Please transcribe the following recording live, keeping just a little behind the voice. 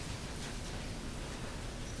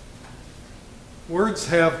Words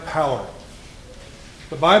have power.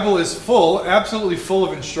 The Bible is full, absolutely full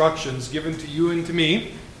of instructions given to you and to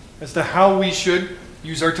me as to how we should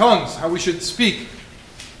use our tongues, how we should speak.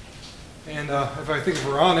 And if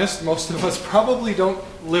we're honest, most of us probably don't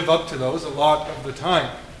live up to those a lot of the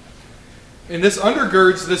time. And this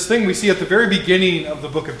undergirds this thing we see at the very beginning of the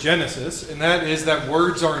book of Genesis, and that is that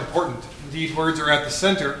words are important. Indeed, words are at the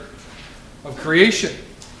center of creation.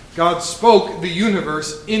 God spoke the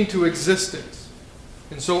universe into existence.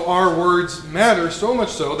 And so our words matter so much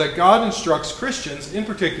so that God instructs Christians in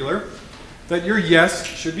particular that your yes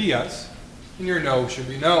should be yes and your no should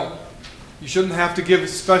be no. You shouldn't have to give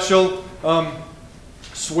special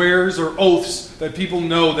swears or oaths that people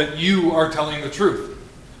know that you are telling the truth.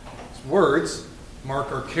 Words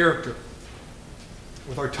mark our character.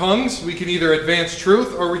 With our tongues, we can either advance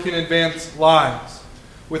truth or we can advance lies.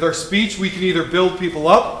 With our speech, we can either build people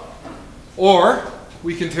up or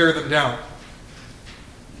we can tear them down.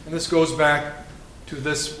 And this goes back to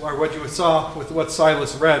this, or what you saw with what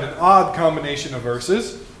Silas read, an odd combination of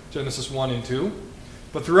verses, Genesis 1 and 2.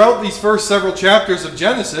 But throughout these first several chapters of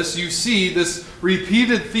Genesis, you see this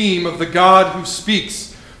repeated theme of the God who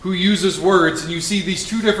speaks, who uses words. And you see these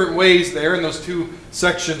two different ways there in those two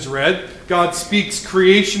sections read. God speaks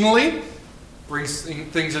creationally, brings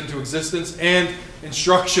things into existence, and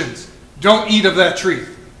instructions. Don't eat of that tree.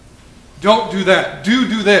 Don't do that.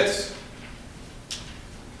 Do this.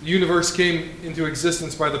 The universe came into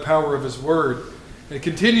existence by the power of His Word. It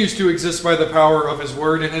continues to exist by the power of His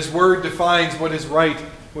Word, and His Word defines what is right,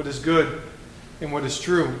 what is good, and what is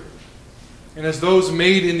true. And as those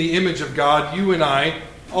made in the image of God, you and I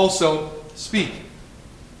also speak.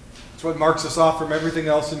 It's what marks us off from everything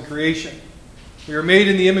else in creation. We are made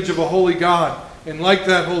in the image of a holy God, and like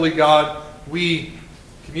that holy God, we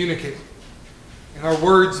communicate. And our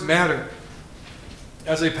words matter.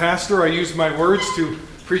 As a pastor, I use my words to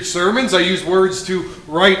preach sermons. I use words to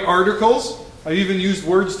write articles. I even used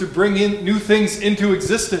words to bring in new things into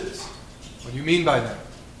existence. What do you mean by that?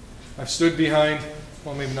 I've stood behind,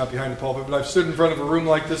 well, maybe not behind the pulpit, but I've stood in front of a room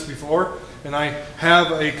like this before, and I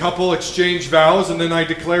have a couple exchange vows, and then I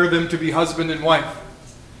declare them to be husband and wife.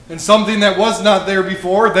 And something that was not there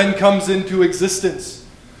before then comes into existence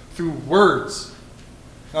through words.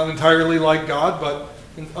 Not entirely like God, but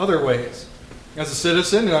in other ways. As a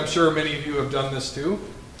citizen, and I'm sure many of you have done this too,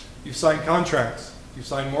 you've signed contracts, you've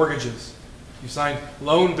signed mortgages, you've signed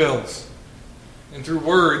loan bills. And through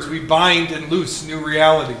words, we bind and loose new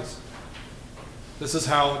realities. This is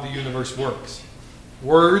how the universe works.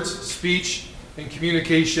 Words, speech, and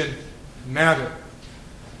communication matter.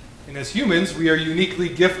 And as humans, we are uniquely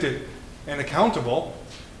gifted and accountable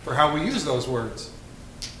for how we use those words.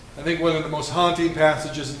 I think one of the most haunting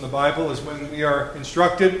passages in the Bible is when we are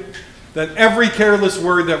instructed that every careless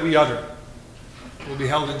word that we utter will be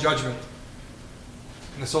held in judgment.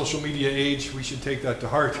 In the social media age, we should take that to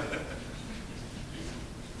heart.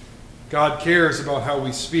 God cares about how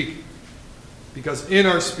we speak, because in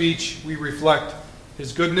our speech we reflect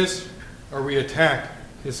His goodness or we attack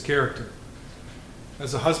His character.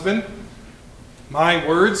 As a husband, my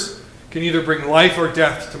words can either bring life or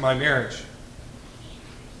death to my marriage.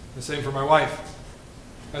 The same for my wife.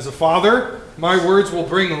 As a father, my words will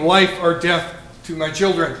bring life or death to my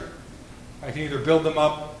children. I can either build them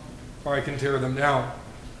up or I can tear them down.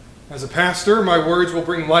 As a pastor, my words will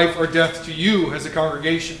bring life or death to you as a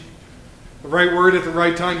congregation. The right word at the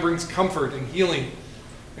right time brings comfort and healing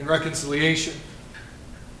and reconciliation.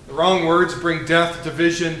 The wrong words bring death,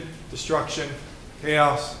 division, destruction,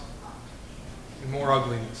 chaos, and more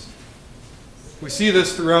ugliness. We see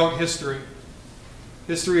this throughout history.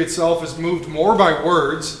 History itself is moved more by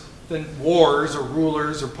words than wars or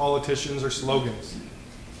rulers or politicians or slogans.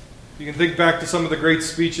 You can think back to some of the great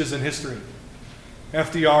speeches in history.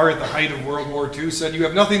 FDR, at the height of World War II, said, "You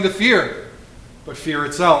have nothing to fear but fear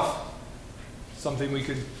itself." Something we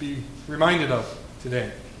could be reminded of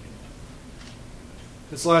today.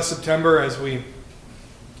 This last September, as we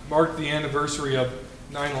marked the anniversary of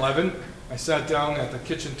 9/11, I sat down at the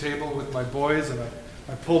kitchen table with my boys and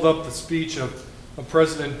I pulled up the speech of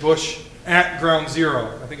President Bush at Ground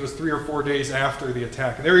Zero. I think it was 3 or 4 days after the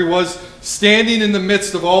attack. And there he was, standing in the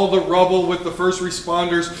midst of all the rubble with the first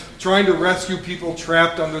responders, trying to rescue people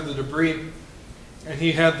trapped under the debris. And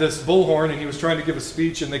he had this bullhorn, and he was trying to give a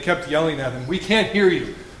speech, and they kept yelling at him, "We can't hear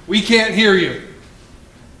you. We can't hear you."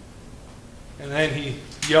 And then he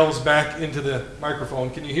yells back into the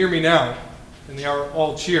microphone, "Can you hear me now?" And they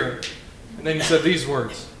all cheer. And then he said these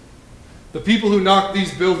words, "The people who knocked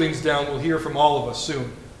these buildings down will hear from all of us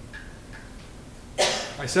soon."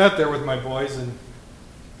 I sat there with my boys, and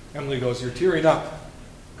Emily goes, "You're tearing up."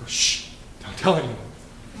 I go, "Shh, I'm telling you.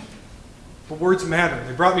 But words matter.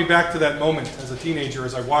 They brought me back to that moment as a teenager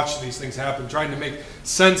as I watched these things happen, trying to make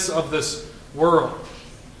sense of this world.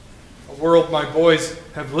 A world my boys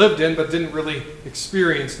have lived in but didn't really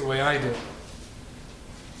experience the way I did.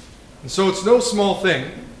 And so it's no small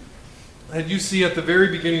thing that you see at the very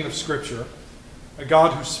beginning of Scripture a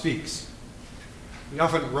God who speaks. We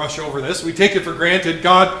often rush over this. We take it for granted.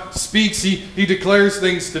 God speaks. He declares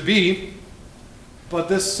things to be. But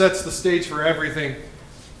this sets the stage for everything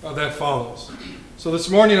that follows. So this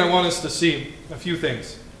morning I want us to see a few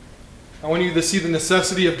things. I want you to see the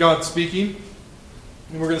necessity of God speaking.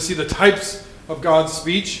 And we're going to see the types of God's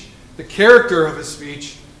speech, the character of his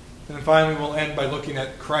speech, and then finally we'll end by looking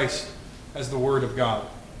at Christ as the Word of God.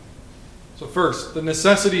 So first, the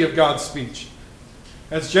necessity of God's speech.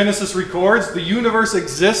 As Genesis records, the universe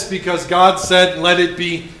exists because God said, "Let it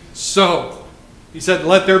be so." He said,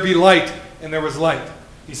 "Let there be light," and there was light.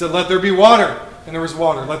 He said, "Let there be water," and there was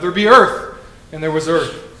water. "Let there be earth," and there was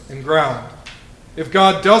earth and ground. If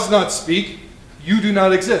God does not speak, you do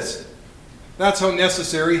not exist. That's how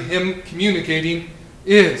necessary him communicating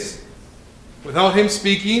is. Without him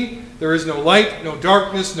speaking, there is no light, no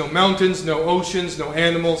darkness, no mountains, no oceans, no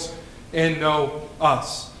animals, and no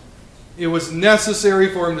us. It was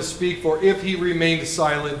necessary for him to speak, for if he remained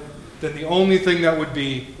silent, then the only thing that would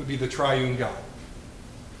be the triune God.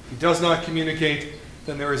 If he does not communicate,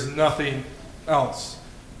 then there is nothing else.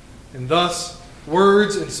 And thus,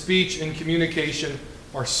 words and speech and communication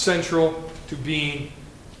are central to being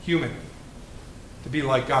human, to be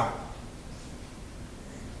like God.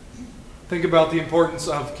 Think about the importance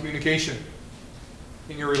of communication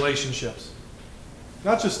in your relationships.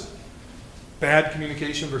 Not just bad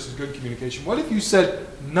communication versus good communication. What if you said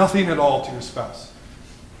nothing at all to your spouse?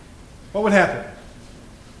 What would happen?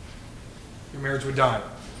 Your marriage would die.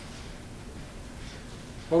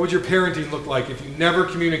 What would your parenting look like if you never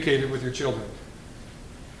communicated with your children?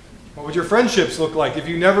 What would your friendships look like if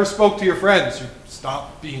you never spoke to your friends? You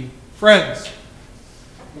stopped being friends.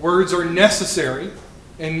 Words are necessary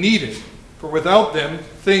and needed, for without them,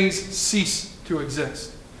 things cease to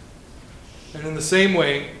exist. And in the same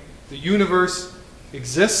way, the universe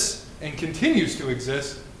exists and continues to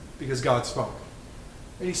exist because God spoke.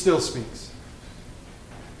 And he still speaks.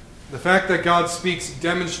 The fact that God speaks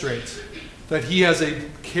demonstrates that he has a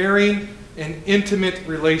caring and intimate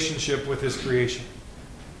relationship with his creation.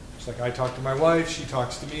 Just like I talk to my wife, she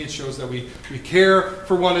talks to me. It shows that we care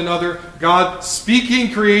for one another. God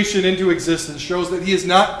speaking creation into existence shows that he is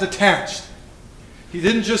not detached. He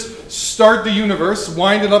didn't just start the universe,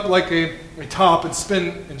 wind it up like a top and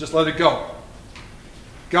spin and just let it go.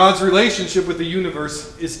 God's relationship with the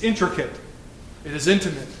universe is intricate. It is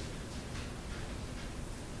intimate.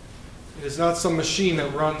 It is not some machine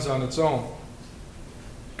that runs on its own.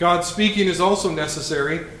 God's speaking is also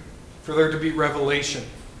necessary for there to be revelation.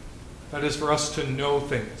 That is, for us to know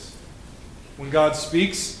things. When God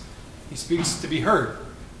speaks, he speaks to be heard.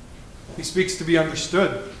 He speaks to be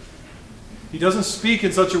understood. He doesn't speak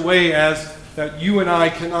in such a way as that you and I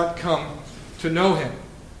cannot come to know him.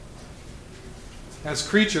 As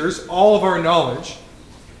creatures, all of our knowledge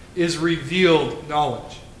is revealed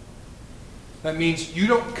knowledge. That means you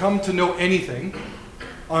don't come to know anything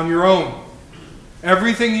on your own.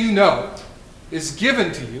 Everything you know is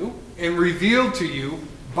given to you and revealed to you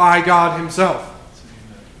by God himself.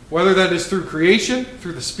 Whether that is through creation,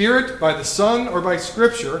 through the Spirit, by the Son, or by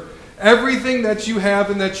Scripture, everything that you have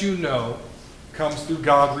and that you know comes through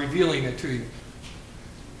God revealing it to you.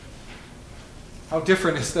 How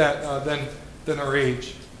different is that than our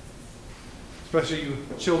age? Especially you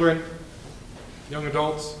children, young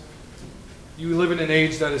adults. You live in an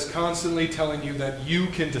age that is constantly telling you that you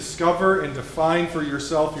can discover and define for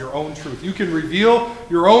yourself your own truth. You can reveal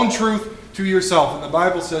your own truth to yourself. And the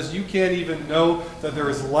Bible says you can't even know that there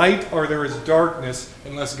is light or there is darkness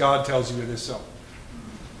unless God tells you it is so.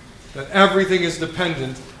 That everything is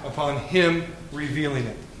dependent upon him revealing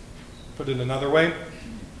it. Put it another way,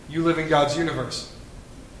 you live in God's universe.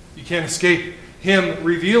 You can't escape him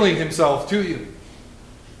revealing himself to you.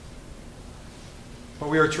 But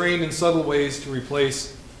we are trained in subtle ways to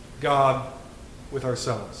replace God with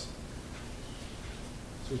ourselves.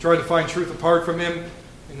 So we try to find truth apart from him,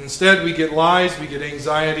 and instead we get lies, we get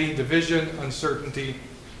anxiety, division, uncertainty,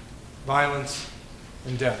 violence,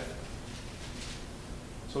 and death.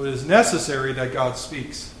 So it is necessary that God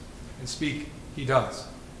speaks, and speak he does.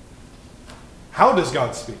 How does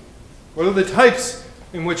God speak? What are the types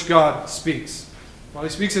in which God speaks? Well, he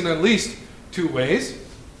speaks in at least two ways,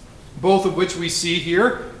 both of which we see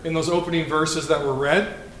here in those opening verses that were read.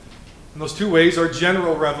 And those two ways are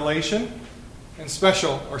general revelation and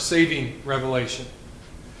special or saving revelation.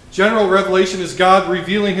 General revelation is God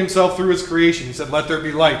revealing himself through his creation. He said, "Let there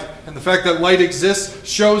be light." And the fact that light exists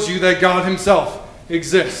shows you that God himself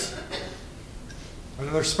exists. And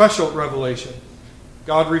then there's special revelation.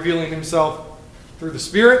 God revealing himself through the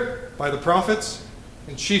Spirit, by the prophets,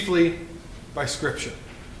 and chiefly by Scripture,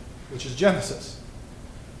 which is Genesis.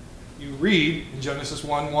 You read in Genesis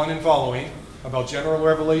 1:1 and following about general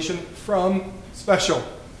revelation from special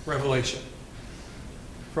revelation,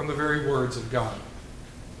 from the very words of God.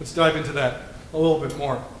 Let's dive into that a little bit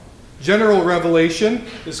more. General revelation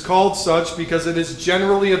is called such because it is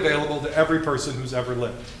generally available to every person who's ever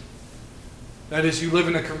lived. That is, you live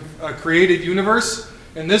in a created universe,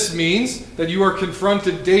 and this means that you are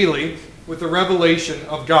confronted daily with the revelation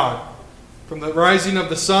of God. From the rising of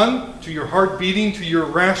the sun, to your heart beating, to your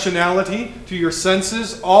rationality, to your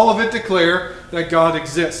senses, all of it declare that God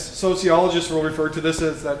exists. Sociologists will refer to this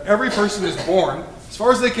as that every person is born, as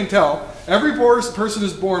far as they can tell, every person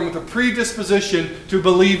is born with a predisposition to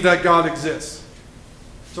believe that God exists.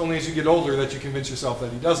 It's only as you get older that you convince yourself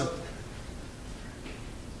that he doesn't.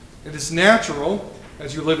 It is natural,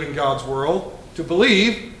 as you live in God's world, to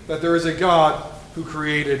believe that there is a God who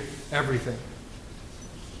created everything.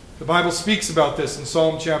 The Bible speaks about this in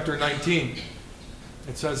Psalm chapter 19.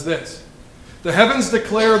 It says this: "The heavens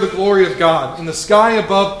declare the glory of God, and the sky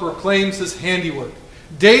above proclaims his handiwork.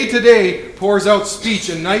 Day to day pours out speech,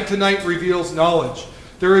 and night to night reveals knowledge.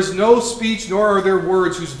 There is no speech, nor are there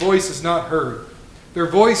words whose voice is not heard. Their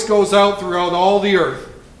voice goes out throughout all the earth,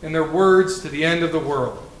 and their words to the end of the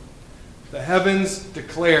world." The heavens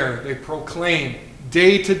declare, they proclaim,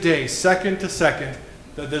 day to day, second to second,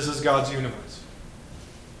 that this is God's universe,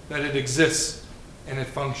 that it exists and it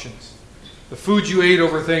functions. The food you ate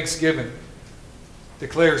over Thanksgiving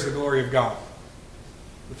declares the glory of God.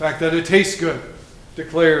 The fact that it tastes good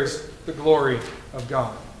declares the glory of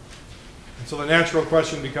God. And so the natural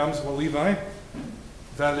question becomes, well, Levi,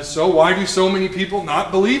 if that is so, why do so many people not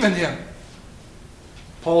believe in him?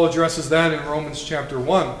 Paul addresses that in Romans chapter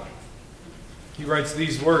 1. He writes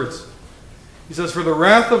these words. He says, "For the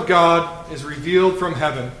wrath of God is revealed from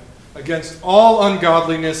heaven against all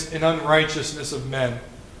ungodliness and unrighteousness of men,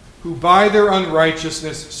 who by their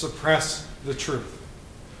unrighteousness suppress the truth.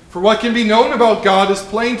 For what can be known about God is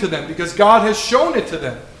plain to them, because God has shown it to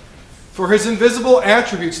them. For his invisible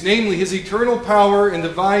attributes, namely his eternal power and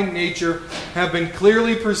divine nature, have been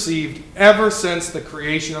clearly perceived ever since the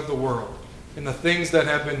creation of the world and the things that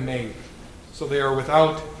have been made. So they are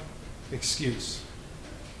without excuse."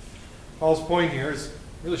 Paul's point here is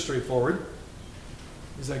really straightforward,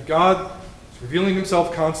 is that God is revealing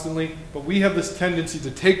himself constantly, but we have this tendency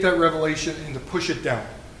to take that revelation and to push it down,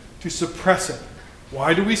 to suppress it.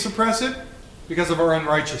 Why do we suppress it? Because of our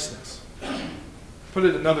unrighteousness. Put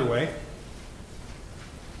it another way,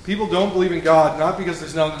 people don't believe in God not because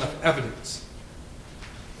there's not enough evidence,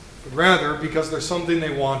 but rather because there's something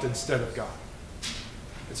they want instead of God.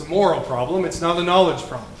 It's a moral problem, it's not a knowledge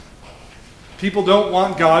problem. People don't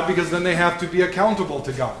want God because then they have to be accountable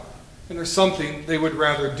to God. And there's something they would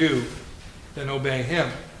rather do than obey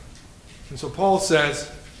him. And so Paul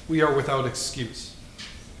says, we are without excuse.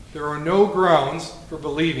 There are no grounds for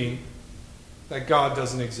believing that God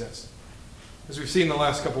doesn't exist. As we've seen the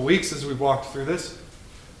last couple weeks as we've walked through this,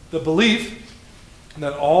 the belief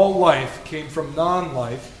that all life came from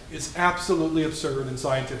non-life is absolutely absurd and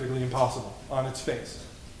scientifically impossible on its face.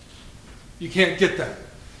 You can't get that.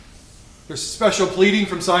 There's special pleading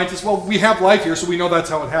from scientists, well, we have life here, so we know that's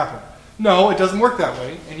how it happened. No, it doesn't work that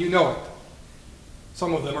way, and you know it.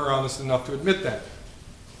 Some of them are honest enough to admit that.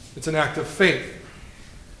 It's an act of faith.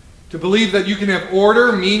 To believe that you can have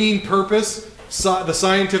order, meaning, purpose, the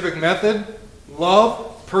scientific method,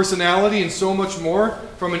 love, personality, and so much more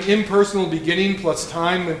from an impersonal beginning plus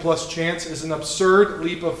time and plus chance is an absurd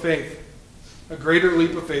leap of faith. A greater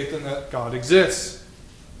leap of faith than that God exists.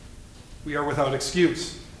 We are without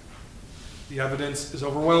excuse. The evidence is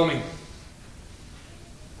overwhelming.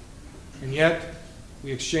 And yet,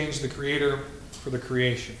 we exchange the Creator for the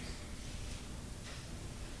creation.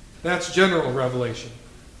 That's general revelation.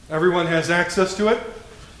 Everyone has access to it,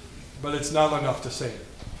 but it's not enough to save.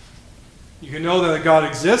 You can know that God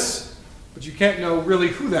exists, but you can't know really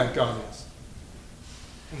who that God is.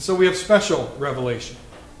 And so we have special revelation.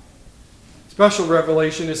 Special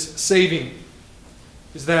revelation is saving.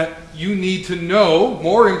 Is that you need to know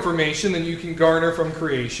more information than you can garner from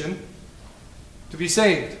creation to be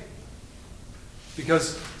saved.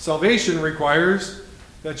 Because salvation requires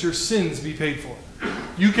that your sins be paid for.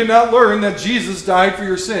 You cannot learn that Jesus died for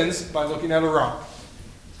your sins by looking at a rock,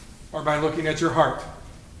 or by looking at your heart,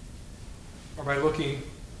 or by looking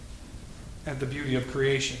at the beauty of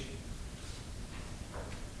creation.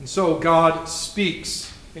 And so God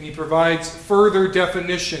speaks, and he provides further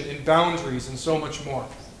definition and boundaries and so much more.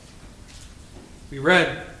 We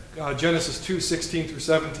read Genesis 2:16 through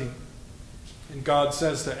 17. And God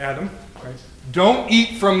says to Adam, right, don't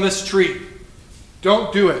eat from this tree.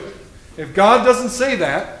 Don't do it. If God doesn't say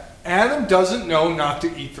that, Adam doesn't know not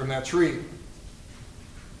to eat from that tree.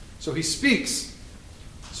 So he speaks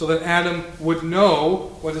so that Adam would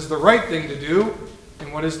know what is the right thing to do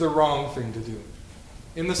and what is the wrong thing to do.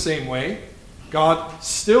 In the same way, God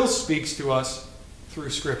still speaks to us through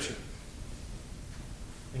Scripture.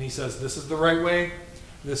 And he says, this is the right way,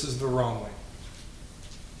 this is the wrong way.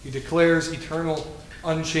 He declares eternal,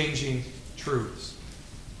 unchanging truths.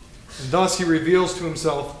 And thus he reveals to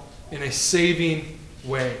himself in a saving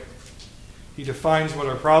way. He defines what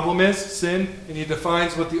our problem is, sin, and he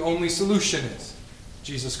defines what the only solution is,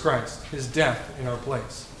 Jesus Christ, his death in our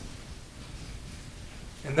place.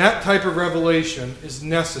 And that type of revelation is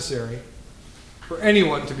necessary for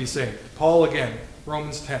anyone to be saved. Paul again,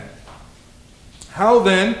 Romans 10. How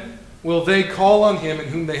then will they call on him in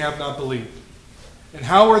whom they have not believed? And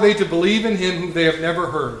how are they to believe in him whom they have never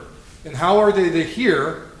heard? And how are they to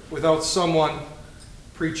hear without someone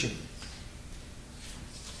preaching?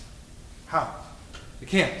 How? They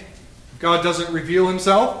can't. If God doesn't reveal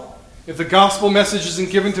himself, if the gospel message isn't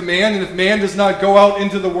given to man, and if man does not go out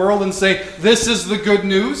into the world and say, this is the good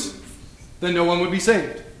news, then no one would be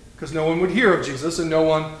saved. Because no one would hear of Jesus and no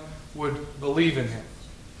one would believe in him.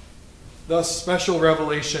 Thus, special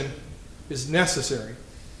revelation is necessary.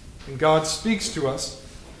 And God speaks to us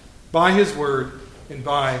by his word and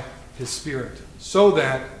by his Spirit, so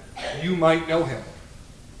that you might know him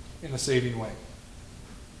in a saving way.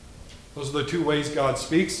 Those are the two ways God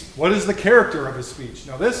speaks. What is the character of his speech?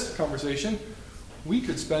 Now, this conversation, we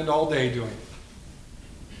could spend all day doing.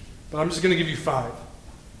 But I'm just going to give you five.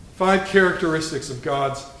 5 characteristics of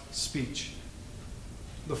God's speech.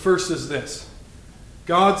 The first is this.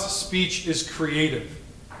 God's speech is creative.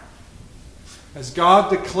 As God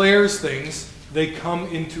declares things, they come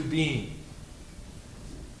into being.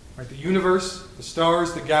 Right, the universe, the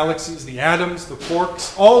stars, the galaxies, the atoms, the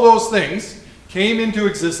quarks, all those things came into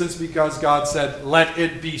existence because God said, let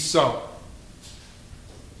it be so.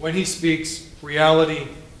 When he speaks, reality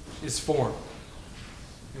is formed.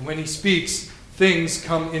 And when he speaks, things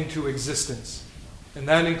come into existence. And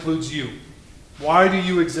that includes you. Why do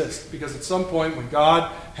you exist? Because at some point when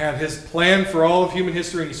God had his plan for all of human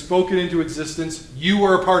history and he spoke it into existence, you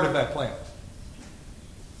were a part of that plan.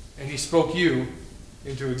 And he spoke you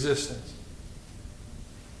into existence.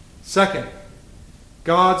 Second,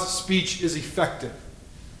 God's speech is effective.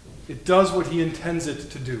 It does what he intends it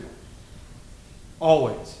to do.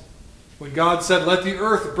 Always. When God said, let the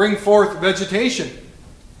earth bring forth vegetation,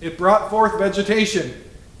 it brought forth vegetation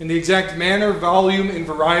in the exact manner, volume, and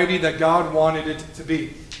variety that God wanted it to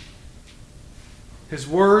be. His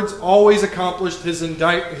words always accomplished his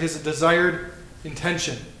desired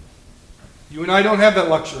intention. You and I don't have that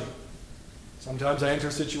luxury. Sometimes I enter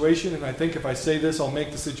a situation and I think if I say this, I'll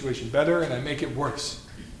make the situation better, and I make it worse.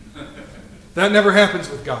 That never happens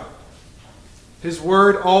with God. His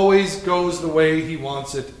word always goes the way he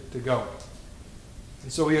wants it to go.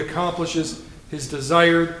 And so he accomplishes his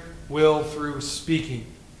desired will through speaking.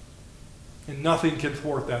 And nothing can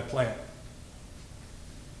thwart that plan.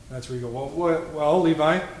 That's where you go, well,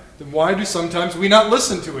 Levi, then why do sometimes we not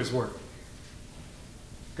listen to his word?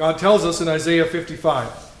 God tells us in Isaiah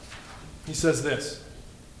 55, he says this.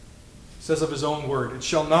 He says of his own word, it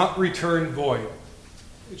shall not return void.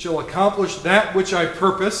 It shall accomplish that which I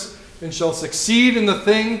purpose, and shall succeed in the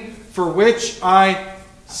thing for which I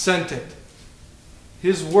sent it.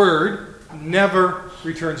 His word never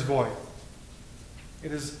returns void.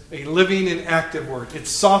 It is a living and active word. It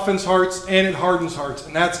softens hearts and it hardens hearts.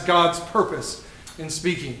 And that's God's purpose in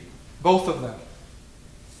speaking. Both of them.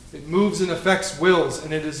 It moves and affects wills,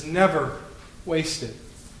 and it is never wasted.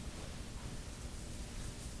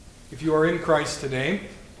 If you are in Christ today,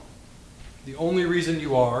 the only reason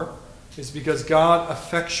you are is because God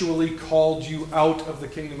effectually called you out of the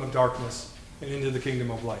kingdom of darkness and into the kingdom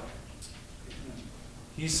of light.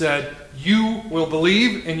 He said, you will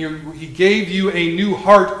believe, and he gave you a new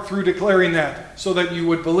heart through declaring that, so that you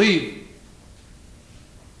would believe.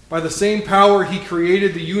 By the same power he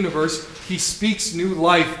created the universe, he speaks new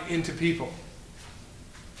life into people.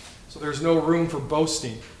 So there's no room for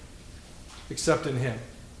boasting except in him.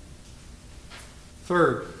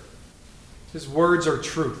 Third, his words are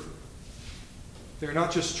truth. They're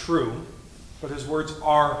not just true, but his words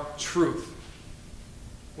are truth.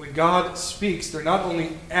 When God speaks, they're not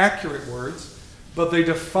only accurate words, but they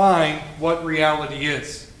define what reality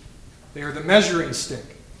is. They are the measuring stick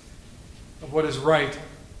of what is right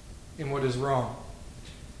and what is wrong.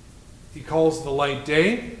 He calls the light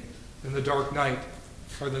day and the dark night,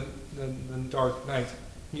 or the dark night.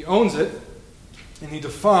 He owns it, and he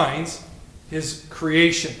defines his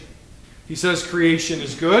creation. He says creation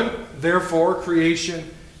is good, therefore creation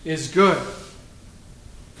is good.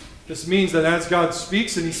 This means that as God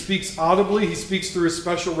speaks, and he speaks audibly, he speaks through his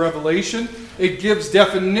special revelation, it gives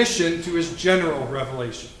definition to his general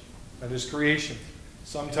revelation, that is creation.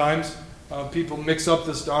 Sometimes people mix up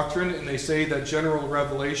this doctrine and they say that general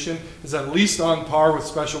revelation is at least on par with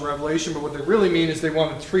special revelation, but what they really mean is they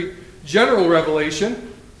want to treat general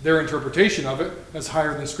revelation, their interpretation of it, as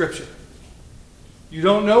higher than Scripture. You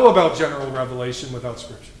don't know about general revelation without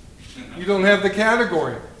Scripture. You don't have the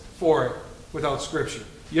category for it without Scripture.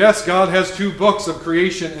 Yes, God has 2 books of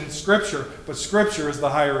creation in Scripture, but Scripture is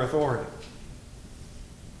the higher authority.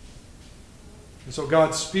 And so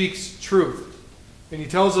God speaks truth. And he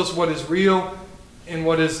tells us what is real and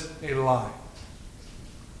what is a lie.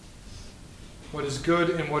 What is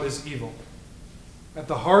good and what is evil. At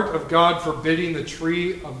the heart of God forbidding the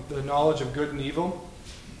tree of the knowledge of good and evil,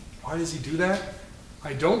 why does he do that?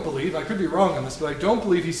 I don't believe, I could be wrong on this, but I don't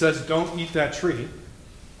believe he says don't eat that tree,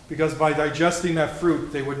 because by digesting that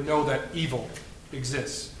fruit they would know that evil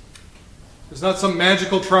exists. There's not some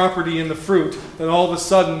magical property in the fruit that all of a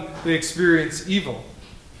sudden they experience evil.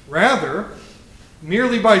 Rather,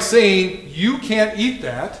 merely by saying, you can't eat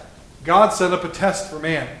that, God set up a test for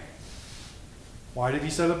man. Why did he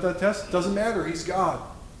set up that test? It doesn't matter. He's God.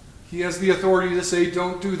 He has the authority to say,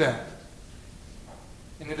 don't do that.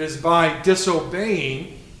 And it is by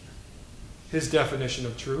disobeying his definition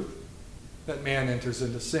of truth that man enters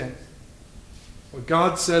into sin. What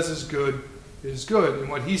God says is good, and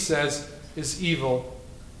what he says is evil.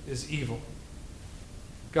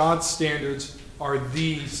 God's standards are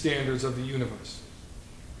the standards of the universe.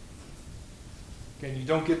 Again, you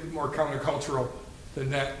don't get more countercultural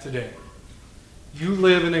than that today. You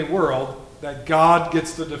live in a world that God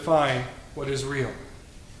gets to define what is real.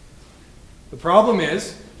 The problem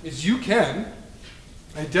is you can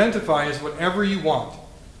identify as whatever you want,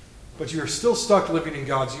 but you are still stuck living in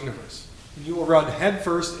God's universe. And you will run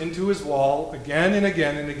headfirst into his wall again and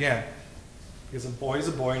again and again. Because a boy is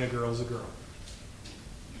a boy and a girl is a girl.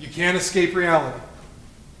 You can't escape reality.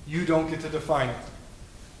 You don't get to define it.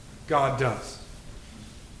 God does.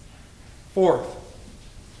 Fourth,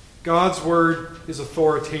 God's word is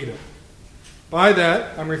authoritative. By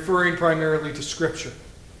that, I'm referring primarily to Scripture.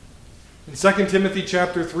 In 2 Timothy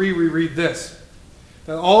chapter 3, we read this,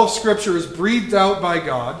 that all of Scripture is breathed out by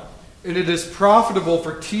God, and it is profitable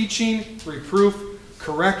for teaching, reproof,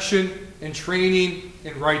 correction, and training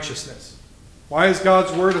in righteousness. Why is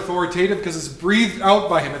God's word authoritative? Because it's breathed out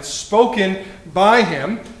by him. It's spoken by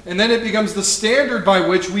him, and then it becomes the standard by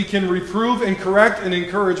which we can reprove and correct and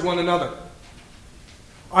encourage one another.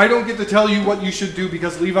 I don't get to tell you what you should do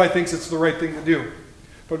because Levi thinks it's the right thing to do,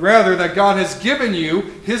 but rather that God has given you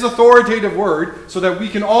his authoritative word so that we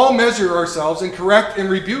can all measure ourselves and correct and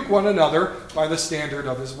rebuke one another by the standard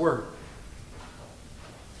of his word.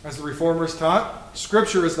 As the Reformers taught,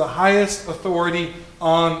 Scripture is the highest authority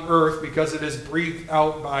on earth because it is breathed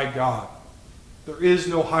out by God. There is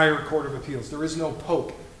no higher court of appeals. There is no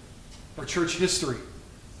pope or church history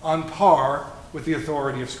on par with the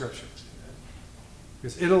authority of Scripture.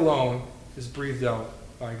 Because it alone is breathed out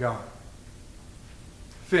by God.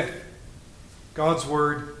 Fifth, God's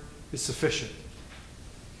word is sufficient.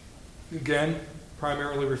 Again,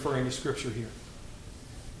 primarily referring to Scripture here.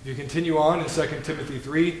 If you continue on in 2 Timothy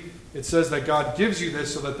 3, it says that God gives you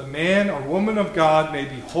this so that the man or woman of God may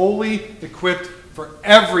be wholly equipped for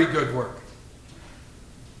every good work.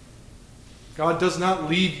 God does not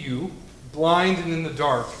leave you blind and in the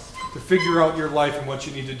dark to figure out your life and what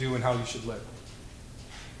you need to do and how you should live.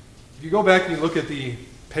 If you go back and you look at the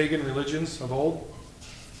pagan religions of old,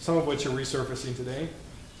 some of which are resurfacing today,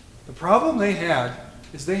 the problem they had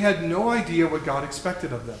is they had no idea what God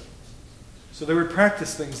expected of them. So they would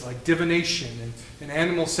practice things like divination and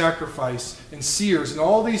animal sacrifice and seers and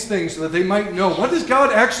all these things so that they might know, what does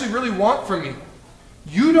God actually really want from me?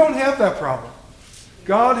 You don't have that problem.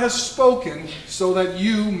 God has spoken so that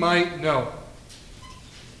you might know.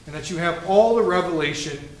 And that you have all the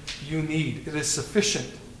revelation you need. It is sufficient.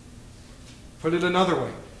 Put it another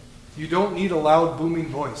way. You don't need a loud booming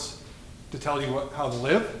voice to tell you how to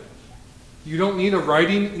live. You don't need a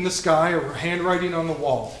writing in the sky or handwriting on the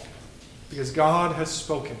wall. Because God has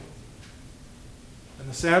spoken. And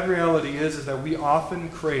the sad reality is that we often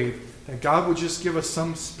crave that God would just give us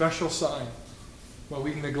some special sign. well,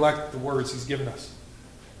 we neglect the words he's given us.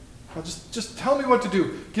 Well, just tell me what to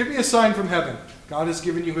do. Give me a sign from heaven. God has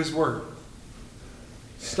given you his word.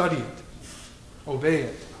 Study it. Obey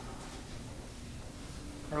it.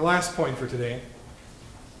 Our last point for today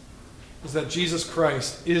is that Jesus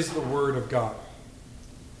Christ is the Word of God.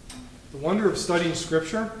 The wonder of studying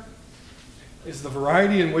Scripture is the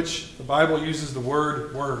variety in which the Bible uses the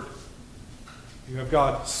word word. You have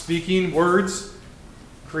God speaking words,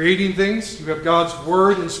 creating things. You have God's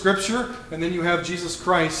Word in Scripture, and then you have Jesus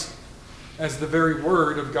Christ as the very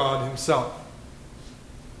Word of God himself.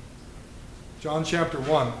 John chapter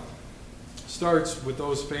 1 starts with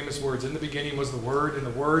those famous words. In the beginning was the Word, and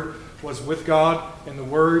the Word was with God, and the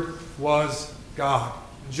Word was God.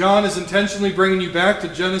 John is intentionally bringing you back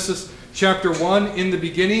to Genesis chapter 1 in the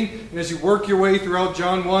beginning. And as you work your way throughout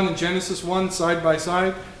John 1 and Genesis 1 side by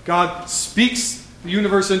side, God speaks the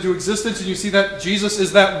universe into existence, and you see that Jesus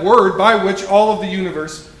is that Word by which all of the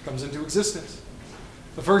universe comes into existence.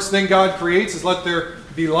 The first thing God creates is let there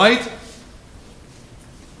be light.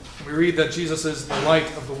 We read that Jesus is the light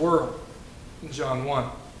of the world in John 1.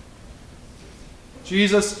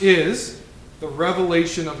 Jesus is the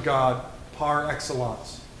revelation of God par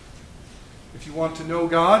excellence. If you want to know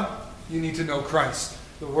God, you need to know Christ,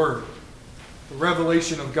 the Word, the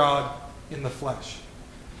revelation of God in the flesh.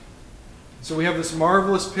 So we have this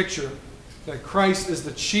marvelous picture that Christ is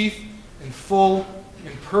the chief and full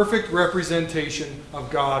and perfect representation of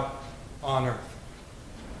God on earth.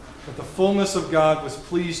 That the fullness of God was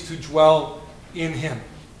pleased to dwell in him.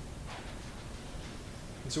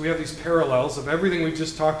 And so we have these parallels of everything we've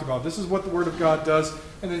just talked about. This is what the Word of God does,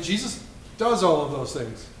 and then Jesus does all of those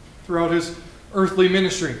things throughout his earthly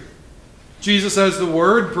ministry. Jesus as the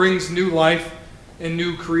Word brings new life and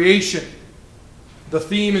new creation. The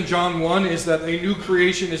theme in John 1 is that a new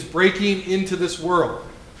creation is breaking into this world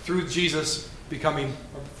through Jesus becoming,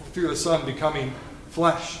 or through the Son becoming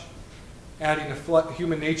flesh, adding a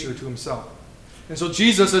human nature to himself. And so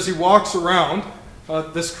Jesus, as he walks around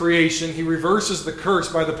this creation, he reverses the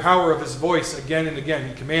curse by the power of his voice again and again.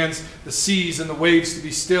 He commands the seas and the waves to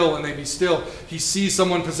be still, and they be still. He sees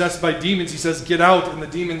someone possessed by demons. He says, "Get out," and the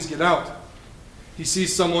demons get out. He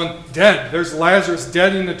sees someone dead. There's Lazarus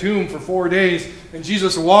dead in the tomb for 4 days, and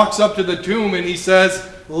Jesus walks up to the tomb and he says,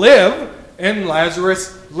 "Live," and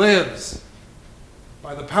Lazarus lives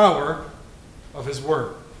by the power of his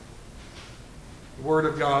word. The Word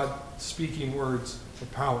of God speaking words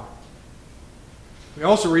of power. We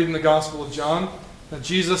also read in the Gospel of John that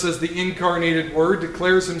Jesus, as the incarnated Word,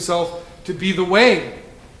 declares himself to be the way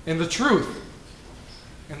and the truth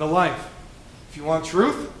and the life. If you want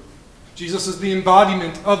truth, Jesus is the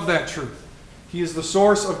embodiment of that truth. He is the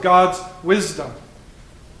source of God's wisdom,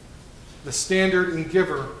 the standard and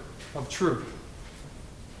giver of truth.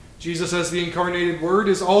 Jesus, as the incarnated Word,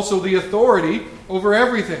 is also the authority over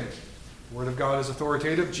everything. The Word of God is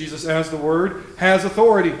authoritative. Jesus, as the Word, has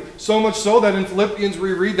authority. So much so that in Philippians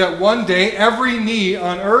we read that one day every knee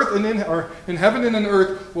on earth and in heaven and in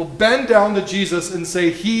earth will bend down to Jesus and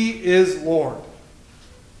say, "He is Lord."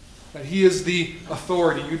 That he is the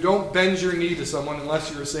authority. You don't bend your knee to someone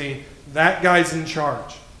unless you're saying, "That guy's in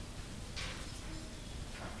charge."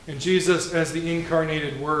 And Jesus, as the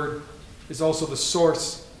incarnated Word, is also the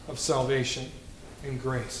source of salvation and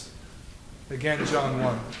grace. Again, John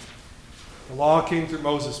 1. The law came through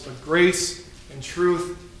Moses, but grace and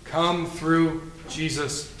truth come through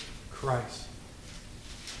Jesus Christ.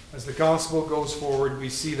 As the gospel goes forward, we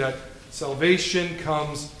see that salvation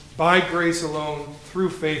comes by grace alone, through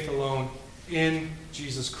faith alone, in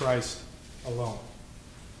Jesus Christ alone.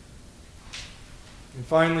 And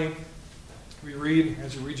finally, we read,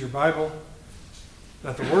 as you read your Bible,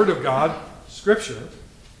 that the Word of God, Scripture,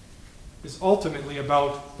 is ultimately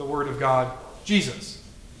about the Word of God, Jesus.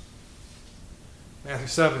 Matthew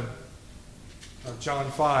 7,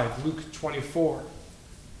 John 5, Luke 24.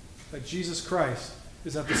 That Jesus Christ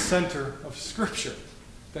is at the center of Scripture.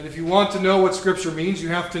 That if you want to know what Scripture means, you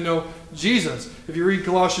have to know Jesus. If you read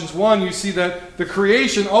Colossians 1, you see that the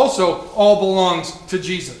creation also all belongs to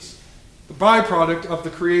Jesus. The byproduct of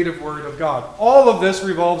the creative Word of God. All of this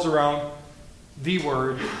revolves around the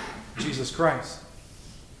Word, Jesus Christ.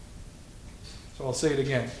 So I'll say it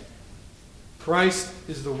again. Christ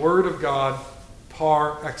is the Word of God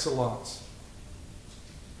par excellence.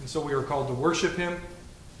 And so we are called to worship him,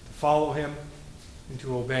 to follow him, and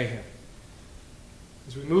to obey him.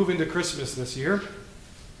 As we move into Christmas this year,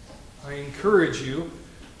 I encourage you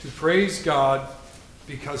to praise God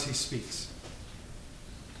because he speaks.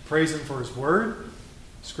 Praise him for his word,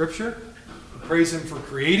 Scripture, to praise him for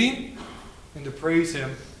creating, and to praise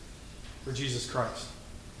him for Jesus Christ,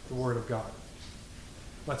 the Word of God.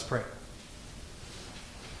 Let's pray.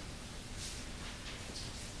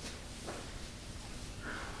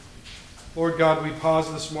 Lord God, we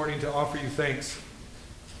pause this morning to offer you thanks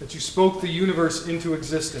that you spoke the universe into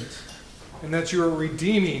existence and that you are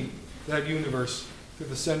redeeming that universe through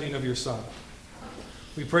the sending of your Son.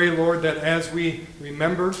 We pray, Lord, that as we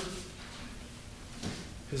remember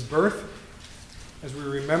his birth, as we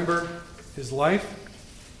remember his life,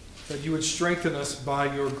 that you would strengthen us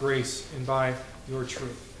by your grace and by your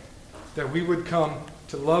truth. That we would come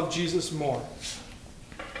to love Jesus more,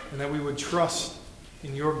 and that we would trust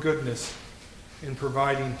in your goodness in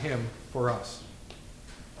providing him for us.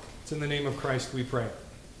 It's in the name of Christ we pray.